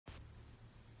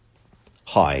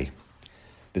Hi,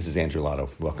 this is Andrew Lotto.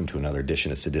 Welcome to another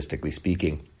edition of Sadistically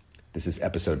Speaking. This is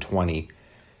episode 20,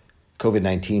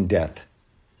 COVID-19 death,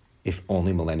 if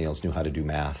only millennials knew how to do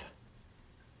math.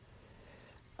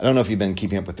 I don't know if you've been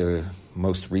keeping up with the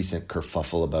most recent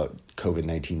kerfuffle about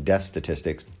COVID-19 death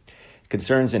statistics. It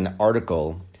concerns an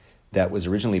article that was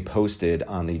originally posted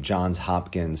on the Johns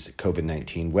Hopkins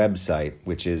COVID-19 website,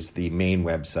 which is the main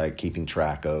website keeping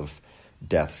track of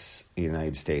deaths in the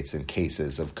United States and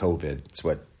cases of COVID. It's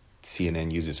what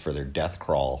CNN uses for their death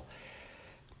crawl.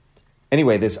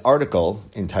 Anyway, this article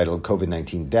entitled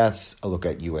COVID-19 Deaths, a Look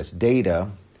at U.S.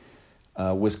 Data,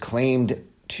 was claimed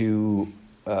to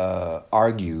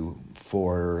argue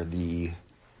for the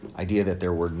idea that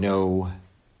there were no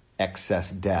excess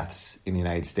deaths in the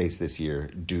United States this year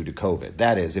due to COVID.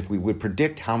 That is, if we would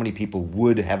predict how many people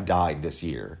would have died this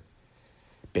year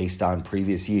based on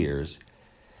previous years,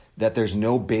 that there's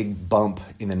no big bump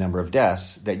in the number of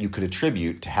deaths that you could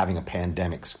attribute to having a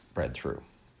pandemic spread through.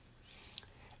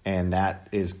 And that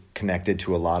is connected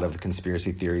to a lot of the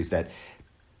conspiracy theories that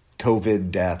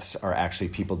COVID deaths are actually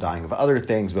people dying of other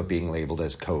things but being labeled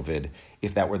as COVID.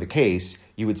 If that were the case,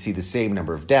 you would see the same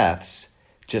number of deaths,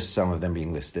 just some of them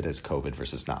being listed as COVID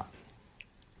versus not.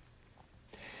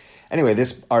 Anyway,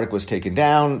 this article was taken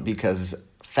down because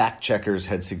fact checkers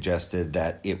had suggested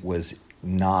that it was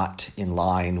not in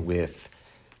line with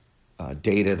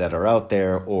data that are out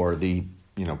there or the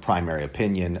primary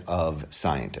opinion of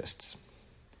scientists.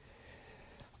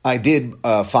 I did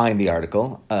find the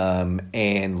article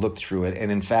and looked through it,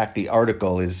 and in fact, the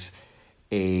article is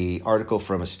an article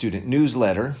from a student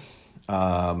newsletter,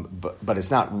 but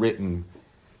it's not written.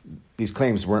 These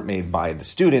claims weren't made by the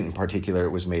student in particular.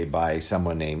 It was made by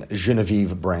someone named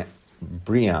Genevieve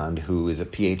Briand, who is a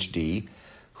PhD,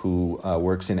 who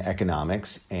works in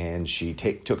economics, and she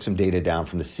took some data down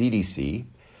from the CDC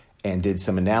and did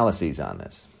some analyses on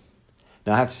this.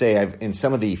 Now, I have to say, in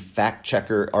some of the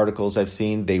fact-checker articles I've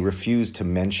seen, they refuse to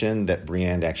mention that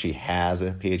Briand actually has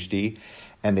a PhD,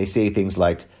 and they say things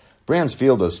like, Briand's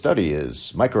field of study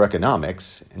is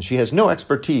microeconomics, and she has no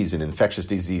expertise in infectious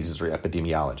diseases or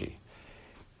epidemiology.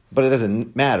 But it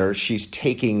doesn't matter. She's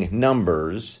taking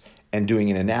numbers and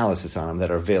doing an analysis on them that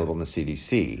are available in the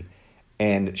CDC.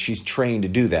 And she's trained to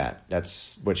do that.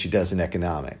 That's what she does in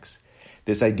economics.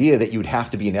 This idea that you would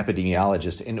have to be an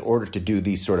epidemiologist in order to do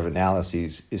these sort of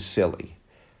analyses is silly.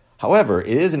 However,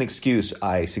 it is an excuse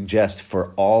I suggest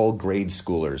for all grade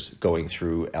schoolers going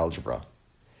through algebra.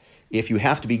 If you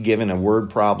have to be given a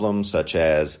word problem such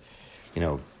as,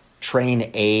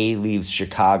 train A leaves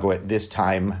Chicago at this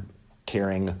time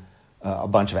carrying a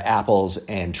bunch of apples,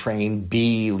 and train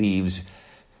B leaves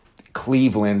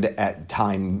Cleveland at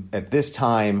this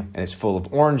time, and it's full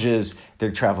of oranges.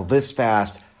 They travel this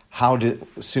fast. How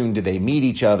soon do they meet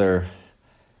each other?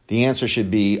 The answer should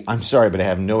be, I'm sorry, but I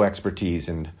have no expertise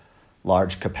in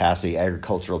large capacity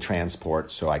agricultural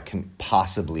transport, so I can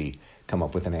possibly come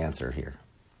up with an answer here.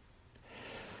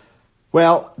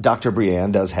 Well, Dr.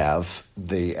 Briand does have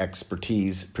the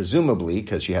expertise, presumably,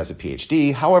 because she has a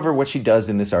PhD. However, what she does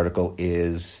in this article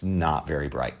is not very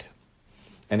bright.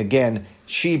 And again,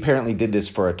 she apparently did this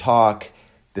for a talk.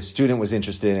 The student was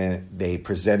interested in it. They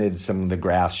presented some of the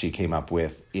graphs she came up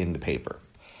with in the paper.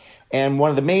 And one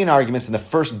of the main arguments in the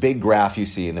first big graph you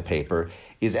see in the paper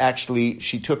is actually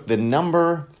she took the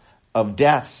number of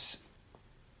deaths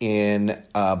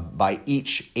by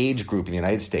each age group in the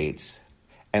United States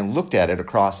and looked at it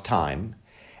across time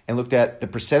and looked at the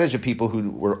percentage of people who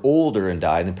were older and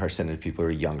died and the percentage of people who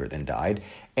were younger than died.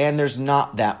 And there's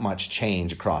not that much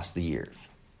change across the years.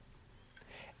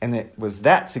 And it was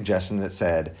that suggestion that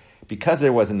said, because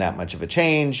there wasn't that much of a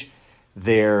change,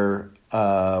 there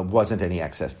wasn't any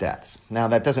excess deaths. Now,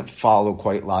 that doesn't follow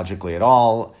quite logically at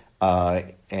all,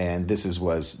 and this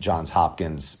was Johns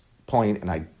Hopkins' point, and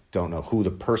I don't know who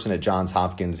the person at Johns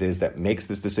Hopkins is that makes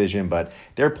this decision, but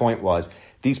their point was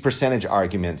these percentage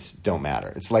arguments don't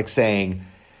matter. It's like saying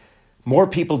more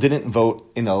people didn't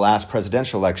vote in the last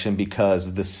presidential election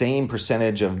because the same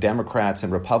percentage of Democrats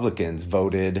and Republicans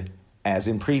voted as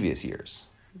in previous years.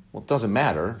 Well, it doesn't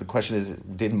matter. The question is,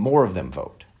 did more of them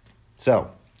vote? So,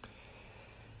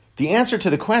 the answer to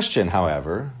the question,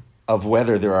 however, of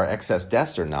whether there are excess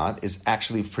deaths or not is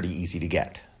actually pretty easy to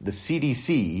get. The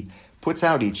CDC puts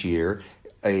out each year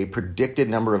a predicted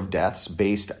number of deaths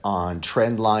based on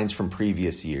trend lines from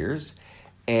previous years,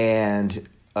 and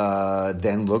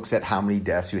then looks at how many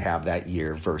deaths you have that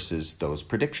year versus those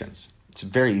predictions. It's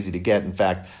very easy to get. In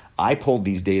fact, I pulled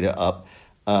these data up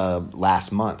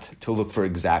last month to look for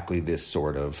exactly this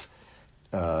sort of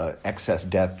excess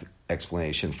death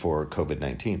explanation for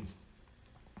COVID-19.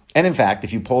 And in fact,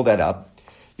 if you pull that up,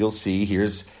 you'll see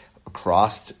here's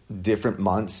across different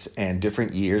months and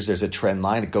different years, there's a trend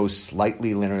line. It goes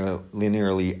slightly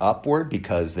linearly upward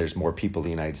because there's more people in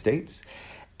the United States.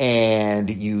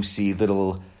 And you see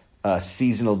little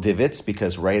seasonal divots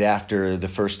because right after the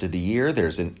first of the year,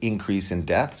 there's an increase in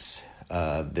deaths,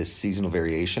 this seasonal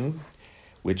variation,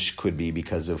 which could be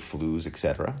because of flus,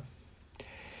 etc.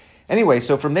 Anyway,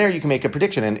 so from there you can make a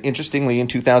prediction. And interestingly, in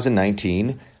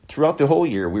 2019, throughout the whole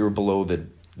year, we were below the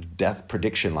death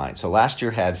prediction line. So last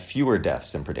year had fewer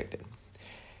deaths than predicted.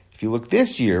 If you look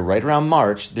this year, right around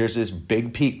March, there's this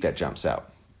big peak that jumps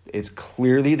out. It's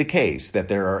clearly the case that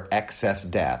there are excess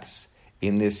deaths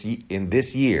in this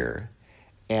year,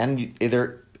 and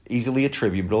they're easily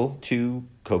attributable to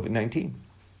COVID-19.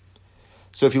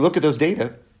 So if you look at those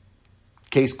data,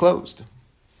 case closed.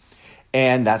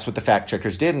 And that's what the fact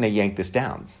checkers did, and they yanked this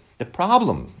down. The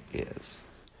problem is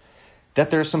that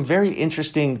there are some very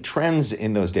interesting trends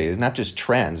in those data, not just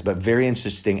trends, but very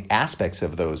interesting aspects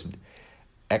of those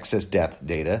excess death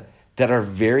data that are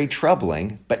very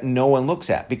troubling, but no one looks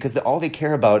at because all they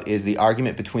care about is the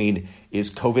argument between is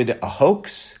COVID a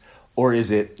hoax or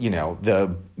is it,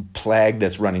 the plague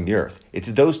that's running the earth? It's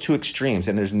those two extremes,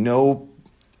 and there's no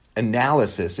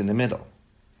analysis in the middle.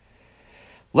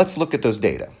 Let's look at those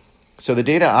data. So the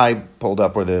data I pulled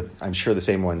up were I'm sure the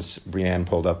same ones Brianne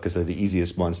pulled up because they're the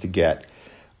easiest ones to get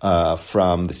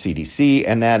from the CDC,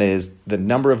 and that is the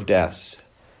number of deaths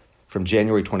from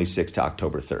January 26th to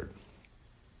October 3rd.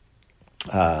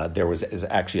 There is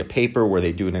actually a paper where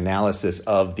they do an analysis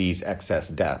of these excess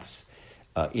deaths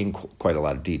in quite a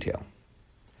lot of detail.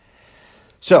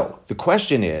 So the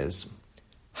question is,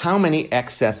 how many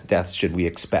excess deaths should we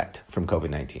expect from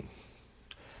COVID-19?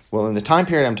 Well, in the time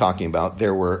period I'm talking about,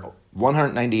 there were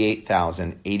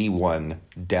 198,081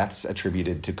 deaths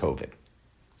attributed to COVID.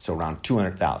 So around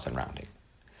 200,000 rounding.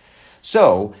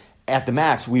 So at the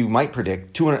max, we might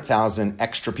predict 200,000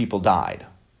 extra people died.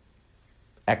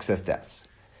 Excess deaths.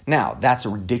 Now, that's a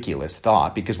ridiculous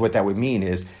thought because what that would mean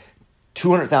is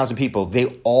 200,000 people,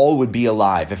 they all would be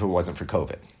alive if it wasn't for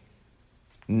COVID.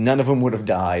 None of them would have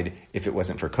died if it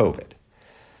wasn't for COVID.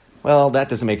 Well, that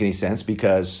doesn't make any sense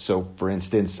because, for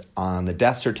instance, on the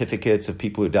death certificates of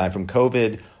people who died from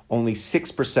COVID, only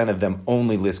 6% of them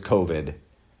only list COVID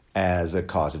as a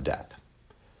cause of death.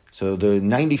 So the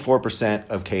 94%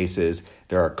 of cases,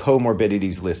 there are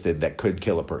comorbidities listed that could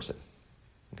kill a person.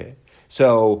 Okay,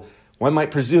 so one might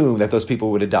presume that those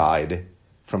people would have died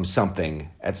from something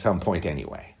at some point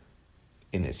anyway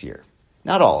in this year.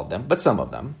 Not all of them, but some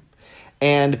of them.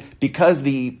 And because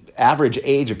the average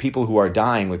age of people who are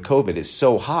dying with COVID is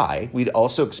so high, we'd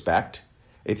also expect,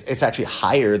 it's actually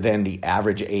higher than the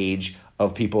average age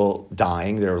of people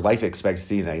dying, their life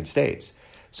expectancy in the United States.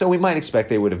 So we might expect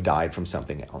they would have died from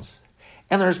something else.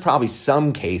 And there's probably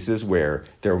some cases where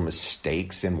there were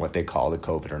mistakes in what they call the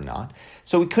COVID or not.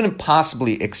 So we couldn't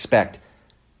possibly expect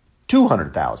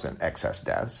 200,000 excess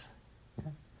deaths.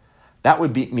 That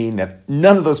would mean that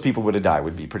none of those people would have died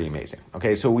would be pretty amazing.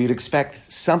 Okay, so we'd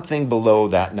expect something below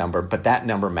that number, but that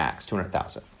number max,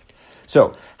 200,000.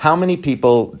 So how many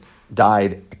people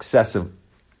died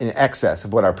in excess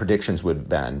of what our predictions would have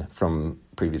been from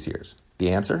previous years? The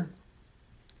answer?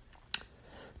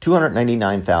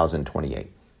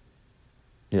 299,028,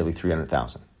 nearly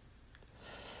 300,000.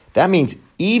 That means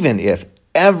even if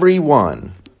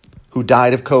everyone who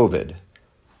died of COVID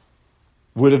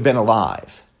would have been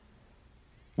alive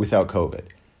without COVID,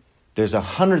 there's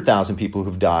 100,000 people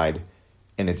who've died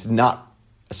and it's not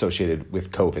associated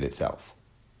with COVID itself.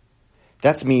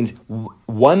 That means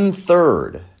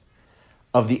 1/3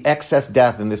 of the excess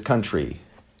death in this country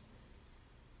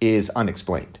is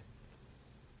unexplained.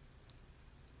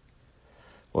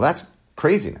 Well, that's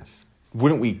craziness.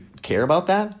 Wouldn't we care about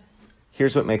that?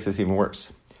 Here's what makes this even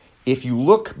worse. If you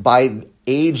look by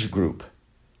age group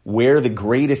where the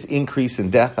greatest increase in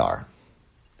death are,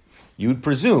 you'd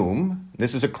presume,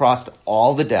 this is across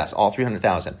all the deaths, all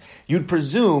 300,000, you'd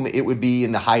presume it would be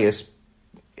in the highest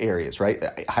areas, right?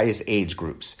 The highest age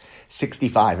groups,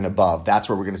 65 and above. That's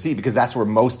where we're going to see, because that's where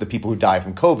most of the people who die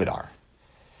from COVID are.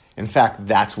 In fact,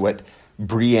 that's what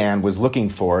Brianne was looking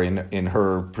for in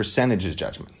her percentages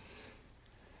judgment.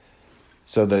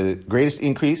 So the greatest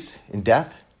increase in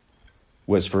death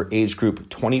was for age group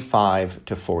 25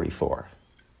 to 44.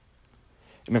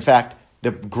 And in fact,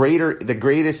 the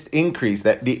greatest increase,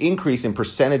 that the increase in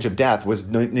percentage of death was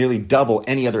nearly double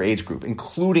any other age group,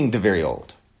 including the very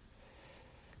old.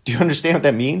 Do you understand what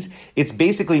that means? It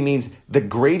basically means the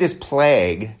greatest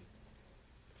plague,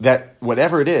 that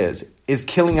whatever it is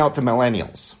killing out the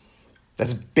millennials.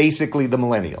 That's basically the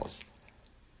millennials.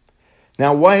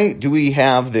 Now, why do we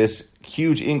have this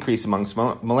huge increase amongst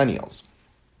millennials.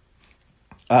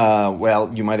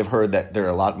 Well, you might have heard that there are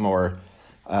a lot more,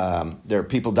 there are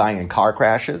people dying in car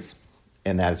crashes,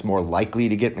 and that it's more likely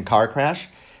to get in a car crash.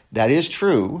 That is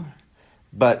true,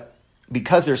 but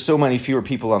because there's so many fewer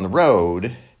people on the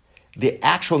road, the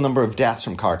actual number of deaths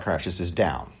from car crashes is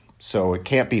down. So it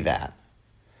can't be that.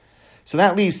 So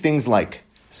that leaves things like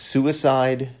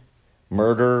suicide,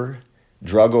 murder,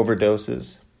 drug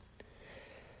overdoses.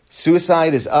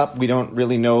 Suicide is up. We don't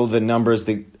really know the numbers.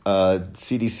 The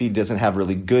CDC doesn't have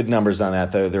really good numbers on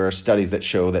that, though. There are studies that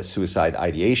show that suicide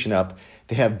ideation up.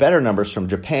 They have better numbers from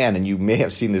Japan, and you may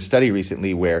have seen this study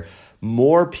recently where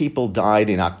more people died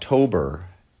in October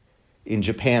in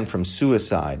Japan from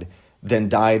suicide than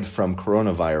died from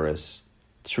coronavirus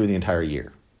through the entire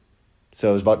year.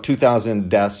 So it was about 2,000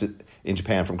 deaths in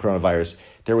Japan from coronavirus.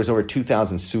 There was over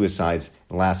 2,000 suicides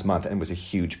last month, and it was a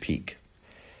huge peak.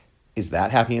 Is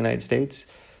that happening in the United States?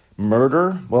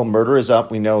 Murder, well, murder is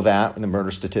up. We know that, and the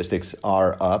murder statistics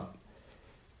are up.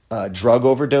 Drug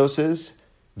overdoses,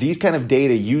 these kind of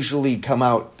data usually come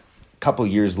out a couple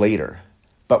years later.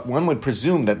 But one would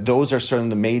presume that those are some of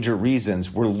the major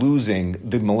reasons we're losing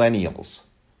the millennials.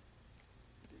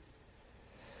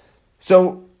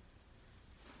 So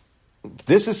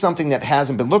this is something that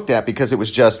hasn't been looked at because it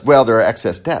was just, well, there are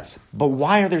excess deaths. But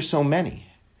why are there so many?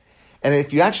 And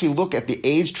if you actually look at the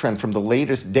age trend from the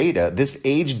latest data, this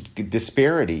age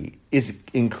disparity is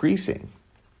increasing.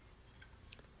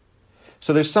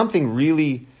 So there's something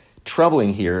really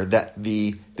troubling here that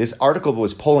this article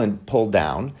was pulled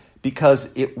down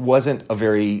because it wasn't a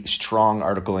very strong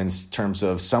article in terms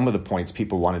of some of the points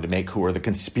people wanted to make who are the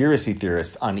conspiracy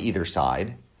theorists on either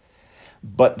side.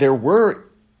 But there were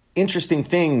interesting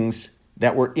things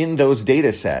that were in those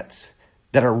data sets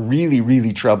that are really,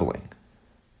 really troubling.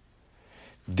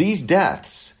 These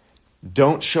deaths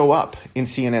don't show up in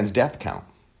CNN's death count.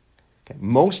 Okay?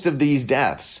 Most of these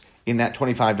deaths in that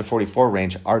 25 to 44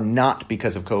 range are not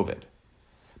because of COVID.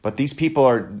 But these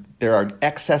people there are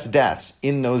excess deaths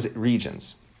in those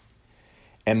regions.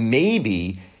 And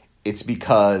maybe it's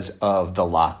because of the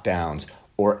lockdowns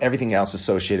or everything else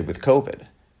associated with COVID.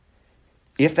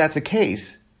 If that's the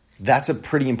case, that's a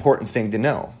pretty important thing to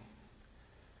know.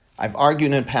 I've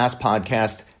argued in a past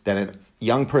podcast that a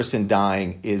young person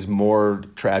dying is more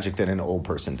tragic than an old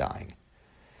person dying.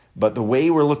 But the way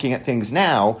we're looking at things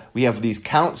now, we have these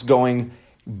counts going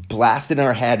blasted in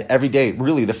our head every day.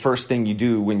 Really, the first thing you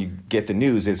do when you get the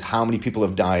news is how many people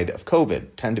have died of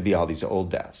COVID. Tend to be all these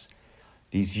old deaths.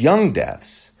 These young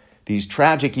deaths, these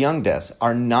tragic young deaths,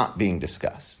 are not being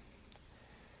discussed.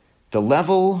 The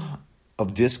level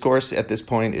of discourse at this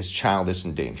point is childish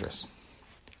and dangerous.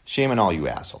 Shame on all you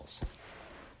assholes.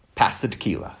 Pass the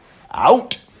tequila.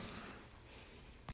 Out!